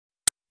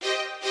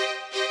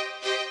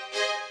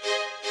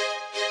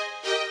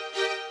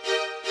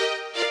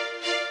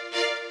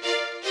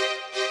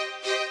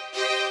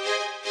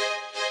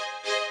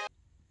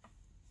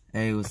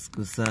Hey, what's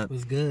up?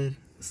 What's good?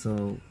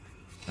 So,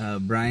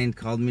 Brian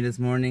called me this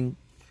morning,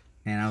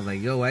 and I was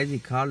like, "Yo, why is he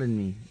calling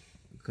me?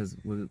 Because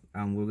we're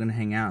gonna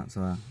hang out."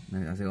 So I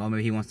said, "Oh,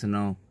 maybe he wants to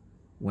know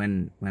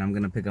when I'm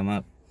gonna pick him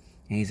up."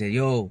 And he said,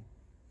 "Yo,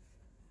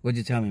 what'd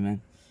you tell me,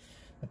 man?"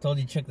 I told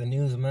you check the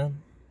news,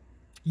 man.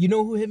 You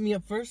know who hit me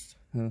up first?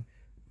 Who?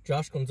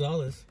 Josh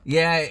Gonzalez.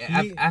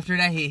 Yeah, after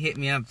that he hit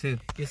me up too.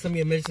 He sent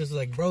me a message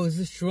like, "Bro, is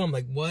this true?" I'm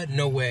like, "What?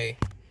 No way."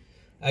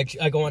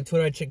 I go on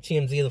Twitter, I check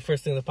TMZ, the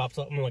first thing that pops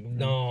up, I'm like,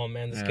 "No,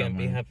 man, this can't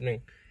be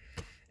happening."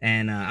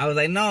 And I was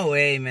like, "No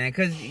way, man,"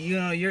 because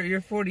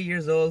you're 40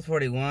 years old,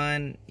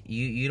 41.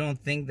 You don't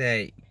think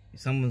that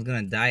someone's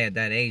gonna die at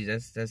that age.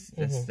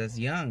 That's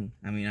young.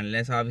 I mean,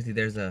 unless obviously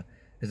there's a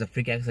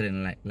freak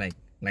accident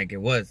like it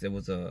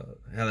was a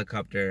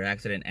helicopter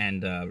accident,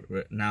 and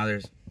now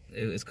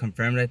it's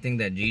confirmed, I think,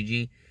 that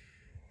Gigi,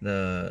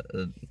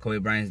 the Kobe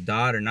Bryant's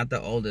daughter, not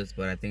the oldest,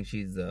 but I think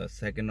she's the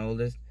second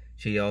oldest.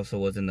 She also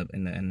was in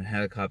the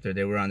helicopter.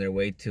 They were on their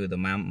way to the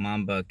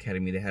Mamba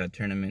Academy. They had a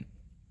tournament,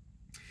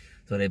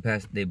 so they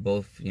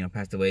both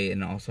passed away,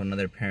 and also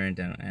another parent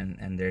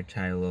and their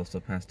child also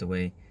passed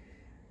away.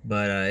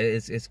 But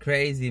it's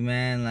crazy,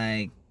 man.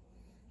 Like,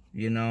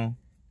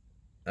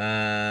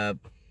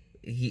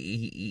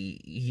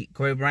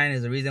 Kobe Bryant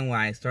is the reason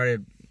why I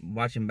started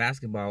watching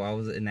basketball. I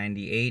was in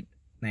 98,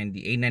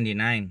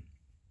 99.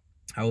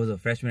 I was a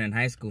freshman in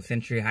high school,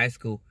 Century High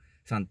School,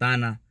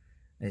 Santana.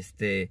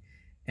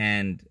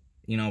 And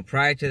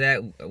prior to that,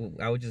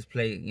 I would just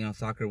play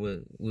soccer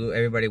with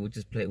everybody. We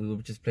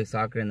would just play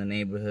soccer in the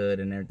neighborhood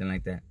and everything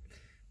like that.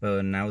 But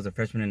when I was a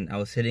freshman, I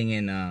was sitting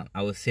in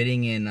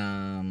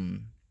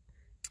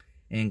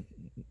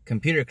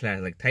computer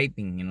class, like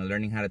typing,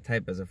 learning how to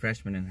type as a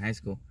freshman in high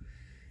school.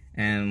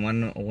 And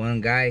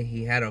one guy,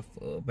 he had I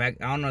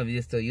don't know if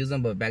you still use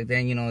them, but back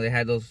then, they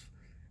had those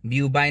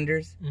view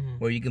binders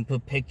where you can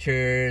put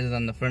pictures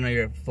on the front of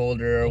your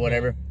folder or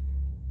whatever.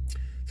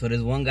 So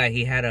this one guy,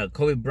 he had a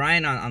Kobe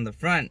Bryant on the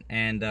front,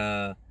 and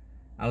I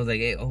was like,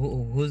 "Hey,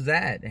 who's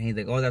that?" And he's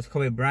like, "Oh, that's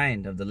Kobe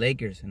Bryant of the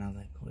Lakers." And I was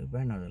like, "Kobe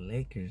Bryant of the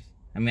Lakers?"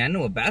 I mean, I knew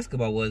what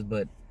basketball was,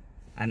 but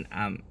I've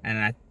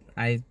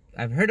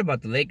heard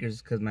about the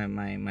Lakers because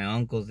my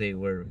uncles, they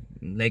were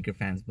Laker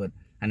fans, but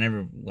I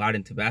never got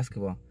into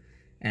basketball.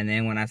 And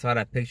then when I saw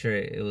that picture,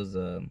 I was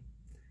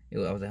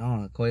like,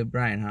 "Oh, Kobe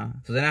Bryant, huh?"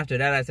 So then after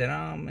that, I said,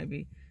 "Oh,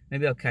 maybe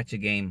I'll catch a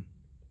game."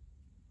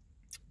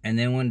 And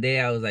then one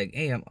day I was like,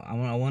 "Hey,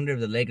 I wonder if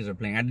the Lakers are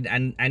playing."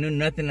 I knew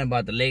nothing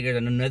about the Lakers.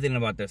 I knew nothing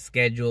about their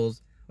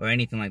schedules or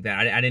anything like that.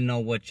 I didn't know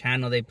what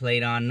channel they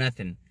played on,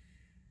 nothing.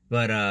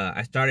 But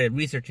I started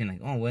researching,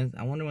 like, I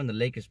wonder when the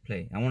Lakers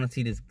play. I want to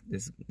see this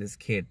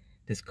kid,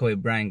 this Kobe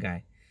Bryant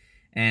guy.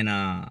 And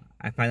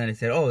I finally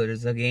said, "Oh,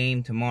 there's a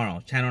game tomorrow,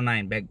 Channel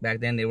 9. Back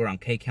then, they were on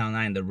KCal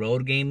 9. The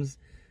road games,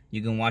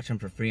 you can watch them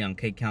for free on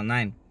KCal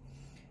 9.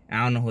 I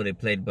don't know who they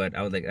played, but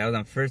I was like, that was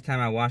the first time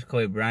I watched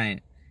Kobe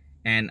Bryant.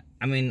 And,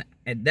 I mean,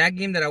 at that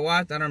game that I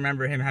watched, I don't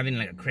remember him having,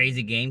 like, a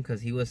crazy game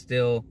because he was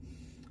still,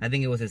 I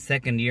think it was his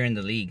second year in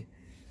the league.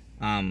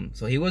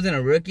 So he wasn't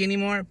a rookie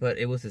anymore, but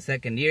it was his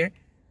second year.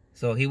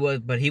 So he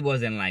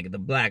wasn't, like, the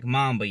Black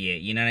Mamba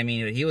yet, you know what I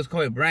mean? He was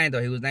Kobe Bryant,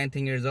 though. He was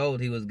 19 years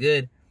old. He was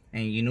good,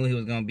 and you knew he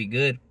was going to be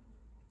good.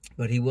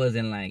 But it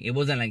wasn't like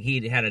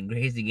he had a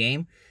crazy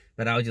game.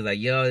 But I was just like,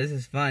 "Yo, this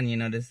is fun,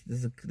 this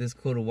is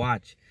cool to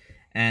watch."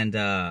 And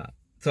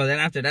so then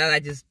after that,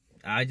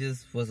 I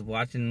just was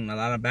watching a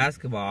lot of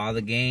basketball, all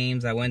the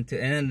games I went to.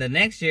 And then the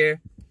next year,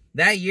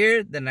 that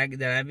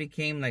I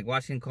became like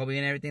watching Kobe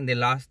and everything, they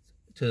lost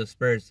to the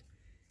Spurs.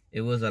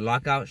 It was a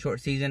lockout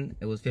short season.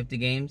 It was 50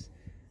 games,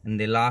 and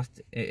they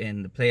lost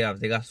in the playoffs.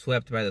 They got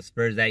swept by the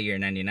Spurs that year,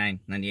 98,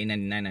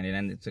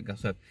 99, they got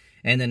swept.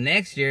 And the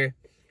next year,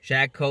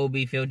 Shaq,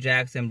 Kobe, Phil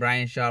Jackson,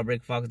 Brian Shaw,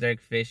 Rick Fox, Derek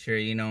Fisher,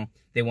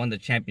 they won the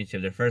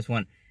championship, their first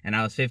one. And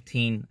I was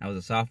 15. I was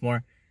a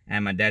sophomore,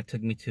 and my dad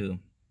took me to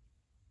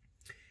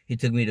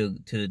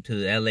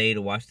LA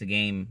to watch the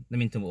game. I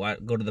mean, to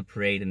go to the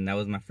parade, and that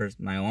was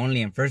my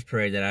only and first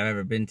parade that I've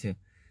ever been to.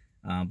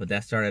 But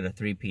that started a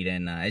three-peat,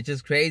 and it's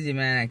just crazy,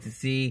 man, like, to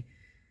see,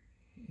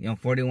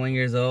 41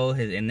 years old,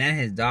 and then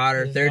his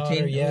daughter,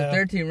 13, yeah.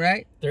 13,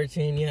 right?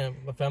 13, yeah.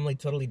 My family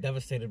totally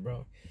devastated,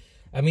 bro.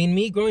 I mean,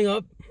 me growing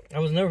up, I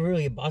was never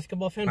really a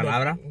basketball fan.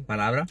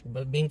 Palabra.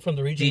 But being from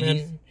the region,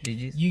 man,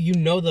 GG's. you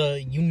know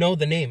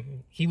the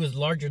name. He was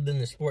larger than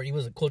the sport. He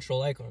was a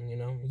cultural icon.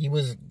 He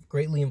was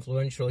greatly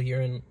influential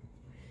here in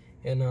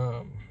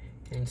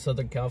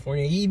Southern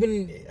California.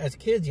 Even as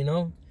kids,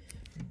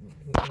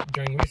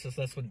 during recess,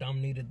 that's what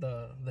dominated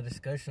the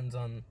discussions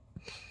on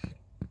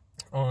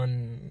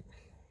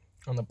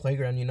the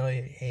playground.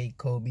 Hey,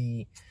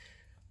 Kobe,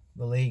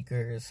 the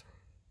Lakers.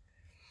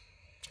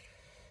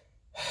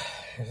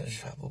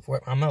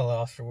 I'm at a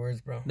loss for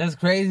words, bro. That's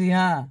crazy,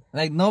 huh?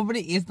 Like,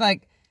 nobody. It's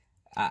like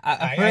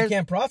I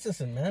can't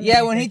process it, man.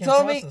 Yeah, when he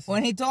told me,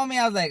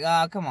 I was like,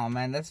 "Oh, come on,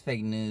 man, that's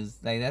fake news.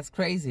 Like, that's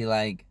crazy."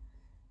 Like,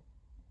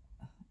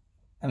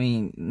 I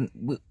mean,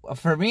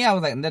 for me, I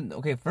was like,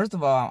 okay, first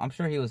of all, I'm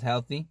sure he was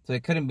healthy, so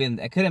it couldn't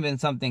have been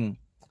something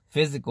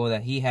physical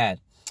that he had.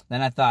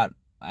 Then I thought,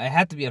 it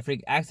had to be a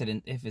freak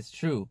accident if it's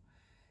true.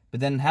 But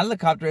then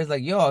helicopter is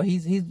like, yo,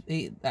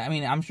 he I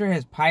mean, I'm sure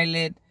his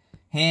pilot,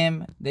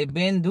 him, they've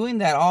been doing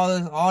that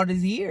all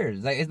these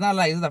years. Like, it's not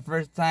like it's the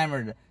first time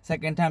or the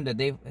second time that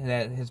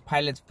his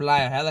pilots fly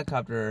a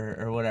helicopter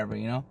or whatever,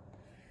 you know.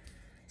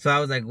 So I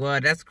was like, well,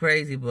 that's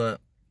crazy,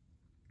 but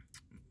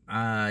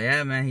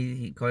yeah, man,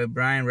 he Kobe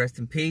Bryant, rest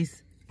in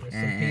peace. Rest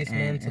in peace,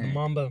 man, to the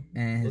Mamba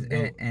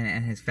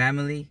and his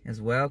family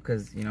as well,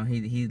 because you know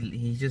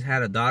he just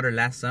had a daughter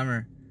last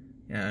summer,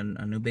 a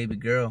new baby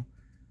girl.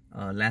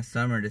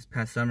 This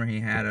past summer he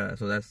had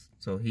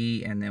so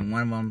he and then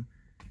one of them,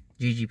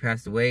 Gigi,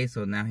 passed away,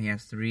 so now he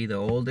has 3, the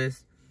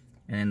oldest,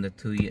 and then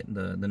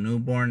the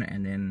newborn,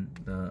 and then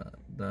the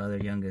other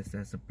youngest.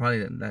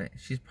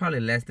 She's probably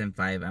less than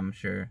 5, I'm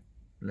sure,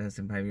 less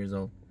than 5 years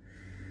old.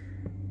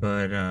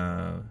 But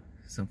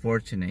it's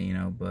unfortunate, you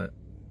know. But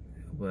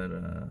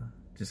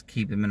just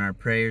keep them in our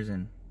prayers,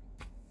 and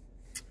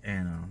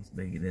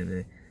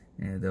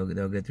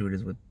they'll get through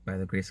this by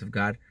the grace of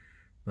God.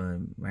 But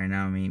right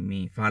now,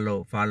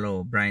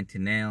 follow Brian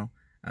Tinell.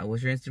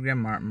 What's your Instagram?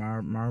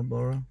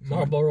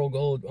 Marlboro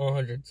Gold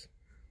 100s.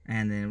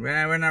 And then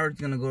right now we're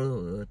just gonna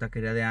go to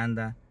Taqueria de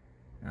Anda,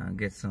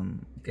 get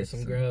some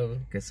grub.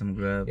 Get some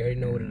grub. You already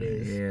know what it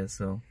is. Yeah.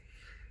 So,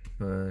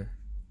 but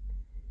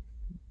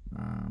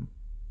I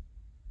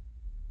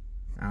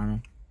don't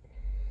know.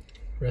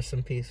 Rest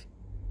in peace.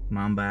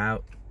 Mamba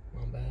out.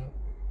 Mamba out.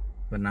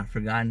 But not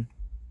forgotten.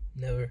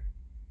 Never.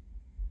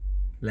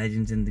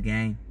 Legends in the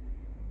game.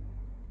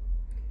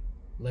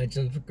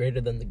 Legends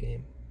greater than the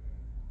game.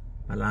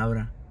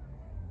 Palabra.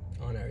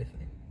 On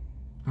everything.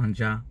 On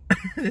Ja.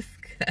 This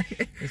guy.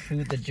 This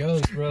with the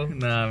jokes, bro.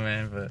 Nah,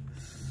 man, but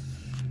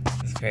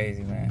it's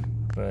crazy,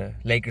 man. But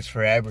Lakers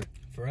forever.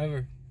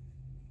 Forever.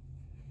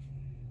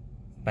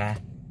 Bye.